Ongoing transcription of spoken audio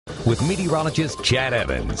with meteorologist Chad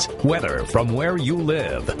Evans. Weather from where you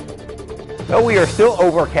live. Well, we are still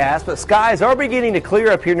overcast, but skies are beginning to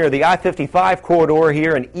clear up here near the I-55 corridor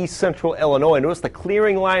here in east central Illinois. Notice the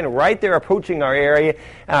clearing line right there approaching our area.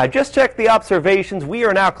 And I just checked the observations. We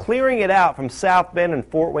are now clearing it out from South Bend and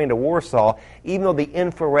Fort Wayne to Warsaw, even though the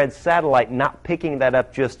infrared satellite not picking that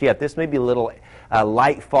up just yet. This may be a little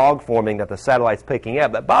light fog forming that the satellite's picking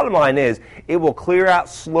up. But bottom line is, it will clear out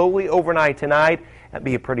slowly overnight tonight. That'd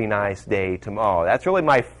be a pretty nice day tomorrow. That's really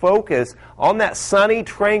my focus on that sunny,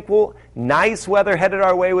 tranquil, nice weather headed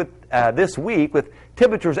our way with this week, with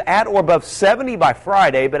temperatures at or above 70 by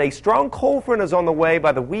Friday, but a strong cold front is on the way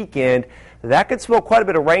by the weekend. That could spell quite a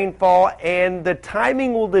bit of rainfall, and the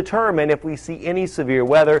timing will determine if we see any severe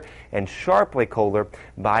weather and sharply colder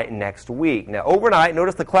by next week. Now, overnight,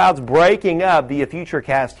 notice the clouds breaking up via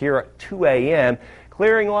Futurecast here at 2 a.m.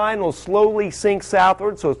 Clearing line will slowly sink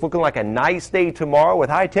southward, so it's looking like a nice day tomorrow with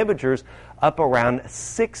high temperatures up around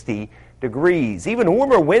 60 degrees. Even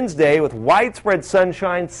warmer Wednesday with widespread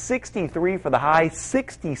sunshine, 63 for the high,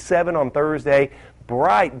 67 on Thursday.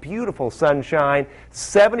 Bright, beautiful sunshine,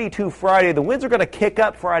 72 Friday. The winds are going to kick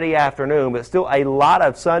up Friday afternoon, but still a lot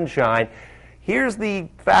of sunshine. Here's the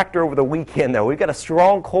factor over the weekend, though. We've got a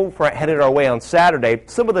strong cold front headed our way on Saturday.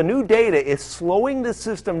 Some of the new data is slowing the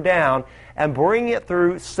system down and bringing it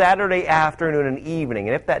through Saturday afternoon and evening.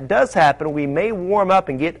 And if that does happen, we may warm up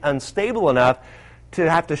and get unstable enough to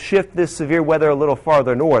have to shift this severe weather a little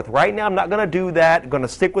farther north. Right now, I'm not going to do that. I'm going to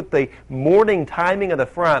stick with the morning timing of the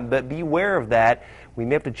front, but beware of that. We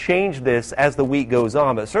may have to change this as the week goes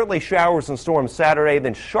on, but certainly showers and storms Saturday,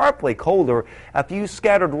 then sharply colder, a few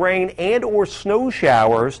scattered rain and or snow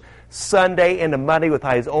showers Sunday into Monday with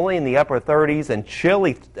highs only in the upper 30s, and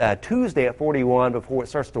chilly Tuesday at 41 before it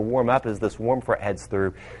starts to warm up as this warm front heads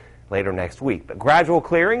through later next week. But gradual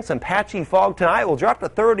clearing, some patchy fog tonight. We'll drop to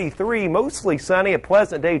 33, mostly sunny, a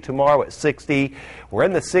pleasant day tomorrow at 60. We're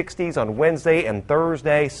in the 60s on Wednesday and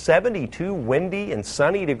Thursday, 72 windy and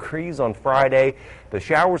sunny degrees on Friday. The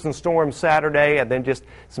showers and storms Saturday, and then just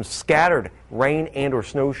some scattered rain and or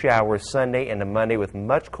snow showers Sunday and Monday with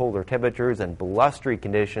much colder temperatures and blustery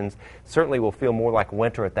conditions. Certainly will feel more like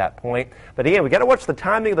winter at that point. But again, we got to watch the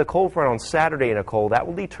timing of the cold front on Saturday, Nicole. That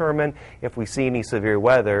will determine if we see any severe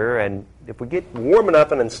weather, and if we get warm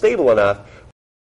enough and unstable enough,